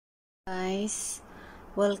Guys,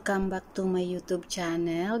 welcome back to my YouTube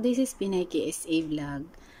channel. This is Pinay KSA Vlog.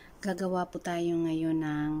 Gagawa po tayo ngayon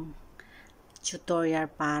ng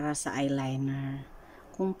tutorial para sa eyeliner.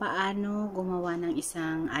 Kung paano gumawa ng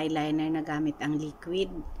isang eyeliner na gamit ang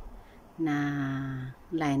liquid na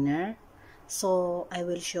liner. So, I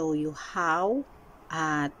will show you how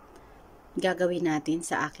at gagawin natin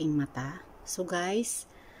sa aking mata. So guys,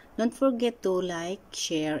 don't forget to like,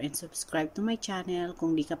 share, and subscribe to my channel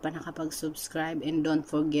kung di ka pa nakapag-subscribe, and don't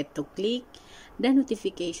forget to click the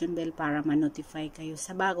notification bell para ma-notify kayo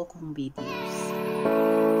sa bago kong videos.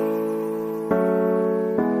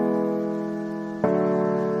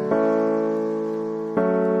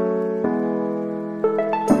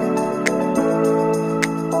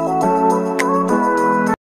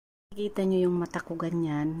 Nakikita nyo yung mata ko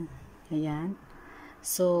ganyan. Ayan.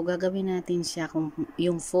 So, gagawin natin siya kung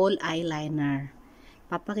yung full eyeliner.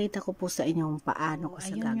 Papakita ko po sa inyo kung paano ko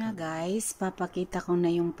sa gagawin. Ayun nga guys, papakita ko na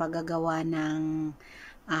yung paggagawa ng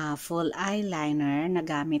full eyeliner na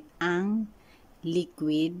gamit ang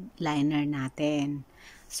liquid liner natin.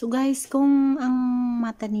 So guys, kung ang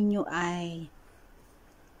mata ninyo ay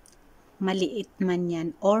maliit man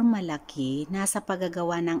yan or malaki, nasa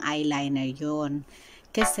paggagawa ng eyeliner yon.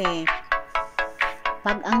 Kasi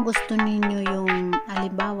pag ang gusto ninyo yung,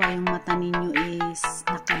 halimbawa yung mata ninyo is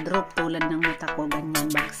nakadrop tulad ng mata ko, ganyan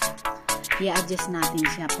bagsak, i-adjust natin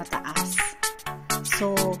siya pataas.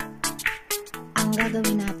 So, ang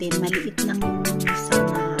gagawin natin, maliit lang yung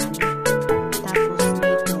sanahan, tapos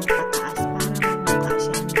dito pataas para mababa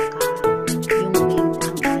siya yung wing,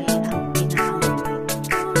 ang pinaka-wing.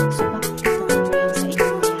 So, papakita ko yun sa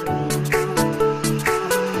inyo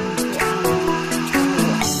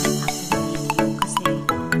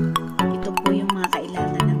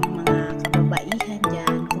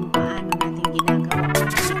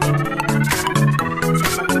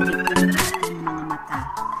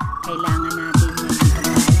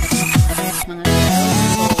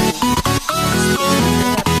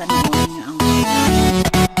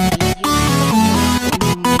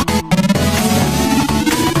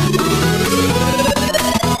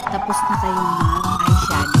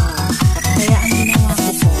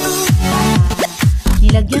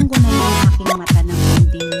nilagyan ko na yung aking mata ng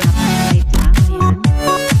kunting napakaliit lang. Ayan.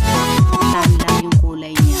 Tan lang yung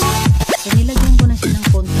kulay niya. So, nilagyan ko na siya ng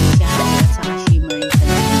konting shadow at saka shimmering sa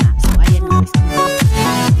gitna. So, ayan yung gusto mo.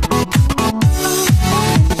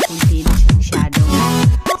 Ayan, may kunti na siyang shadow.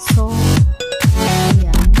 So,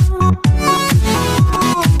 ayan.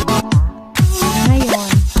 Ngayon,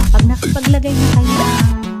 pag nakapaglagay na kayo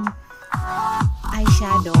ng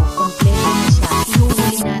eyeshadow, kompleto na siya.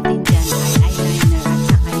 Ihuhuli natin dyan ay eyeliner at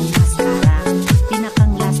saka yung mascara.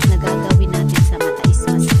 Pinakang last na gagawin natin sa mata is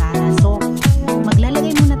mascara. So,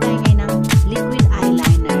 maglalagay muna tayo ngayon ng liquid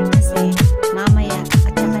eyeliner kasi mamaya at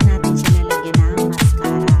saka natin siya nalagyan ng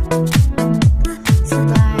mascara. So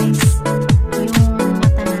guys, yung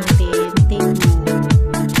mata natin, take note,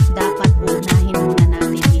 dapat unahin muna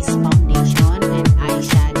natin is foundation and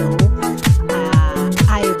eyeshadow.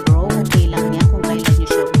 Eyebrow, okay lang yan kung kailan nyo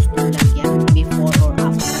siya gusto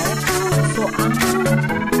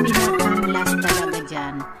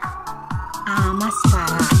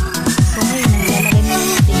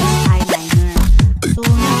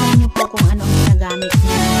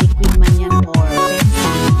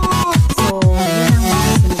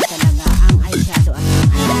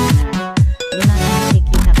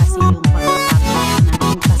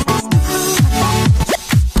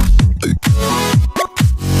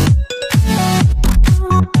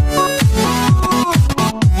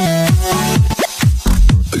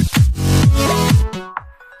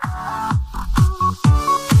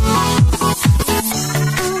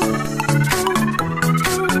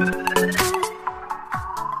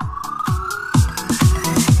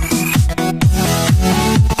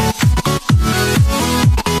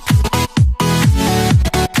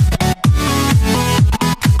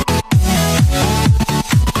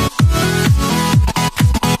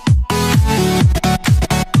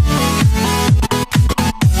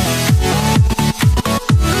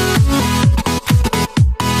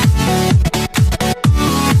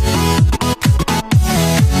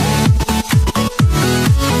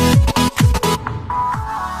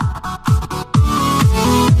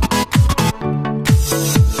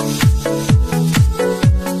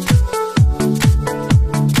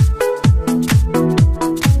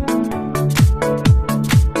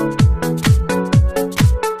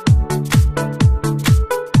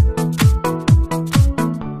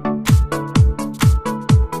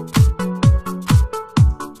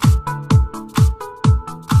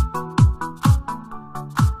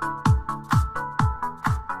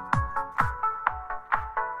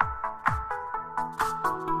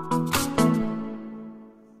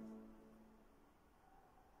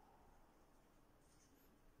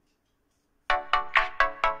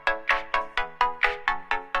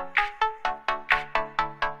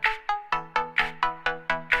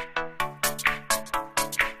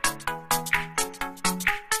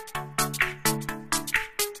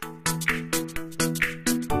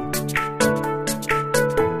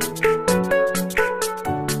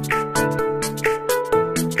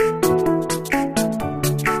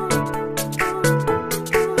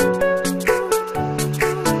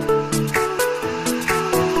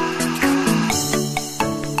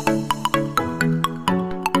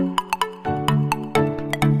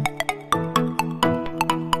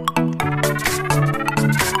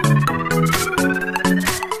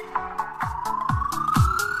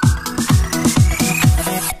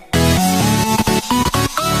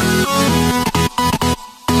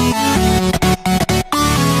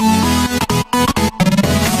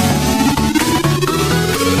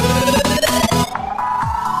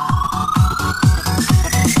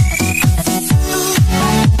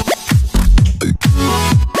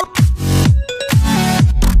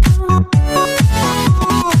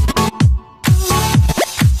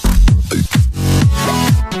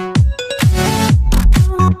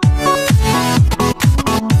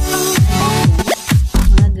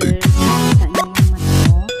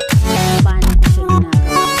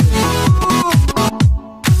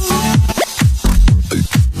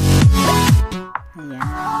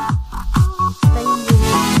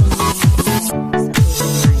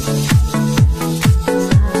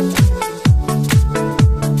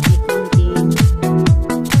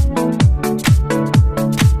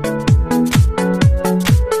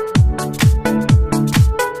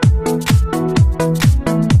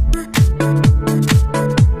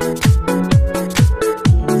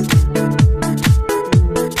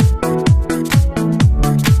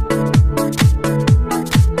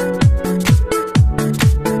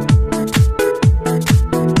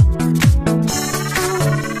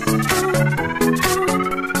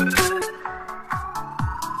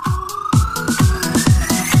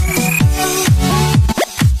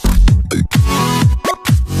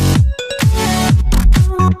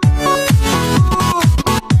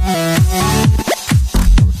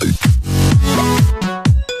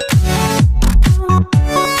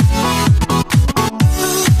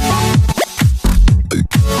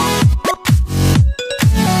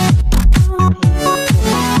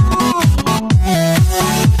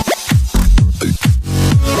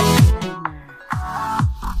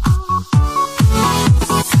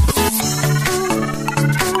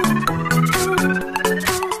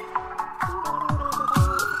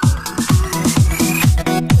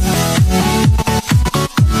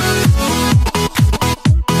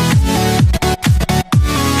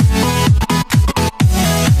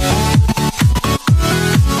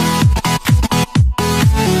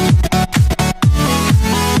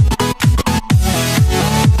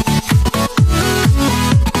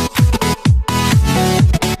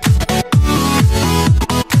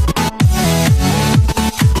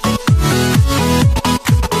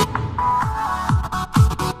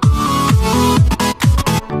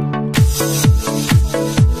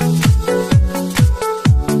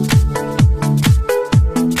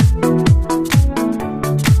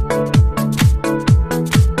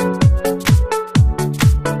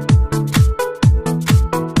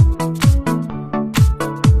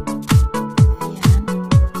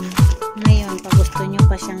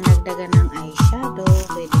siyang dagdagan ng eyeshadow,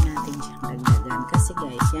 pwede natin siyang dagdagan. Kasi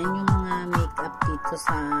guys, yan yung mga makeup dito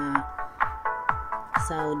sa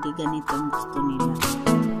Saudi, ganito ang gusto nila.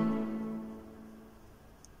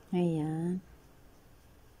 Ayan.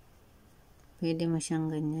 Pwede mo siyang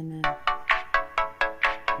ganyan na.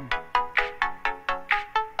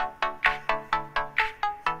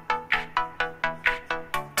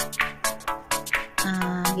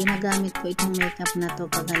 Ginagamit ko itong makeup na to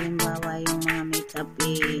pag halimbawa yung mga makeup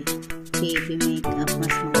baby makeup,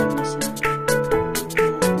 mas maganda siya.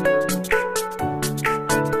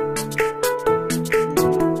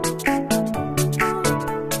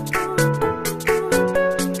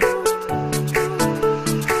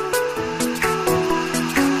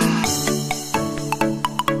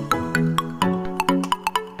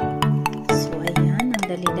 So ayan, ang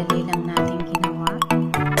dali-dali lang natin ginawa.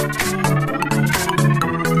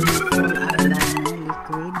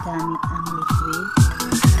 Gamit ang liquid.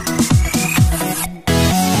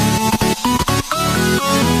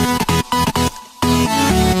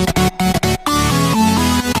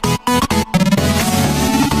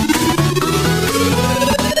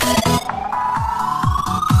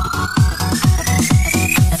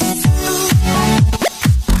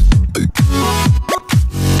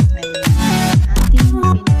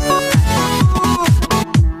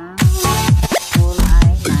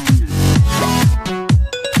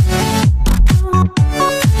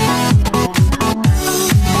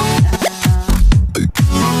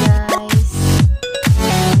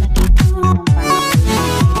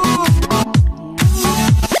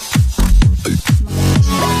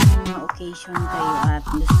 Kayo at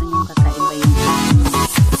gusto nyo kakaiba yung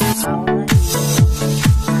awan,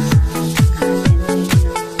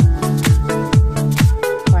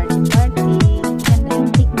 party. Ganda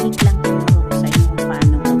yung technique lang turo ko sa inyo kung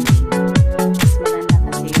paano gawin. Mas maganda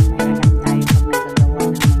kasi yung meron tayo pag nagagawa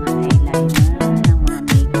ng mga eyeliner, ng mga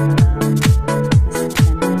makeup. Mas maganda siya.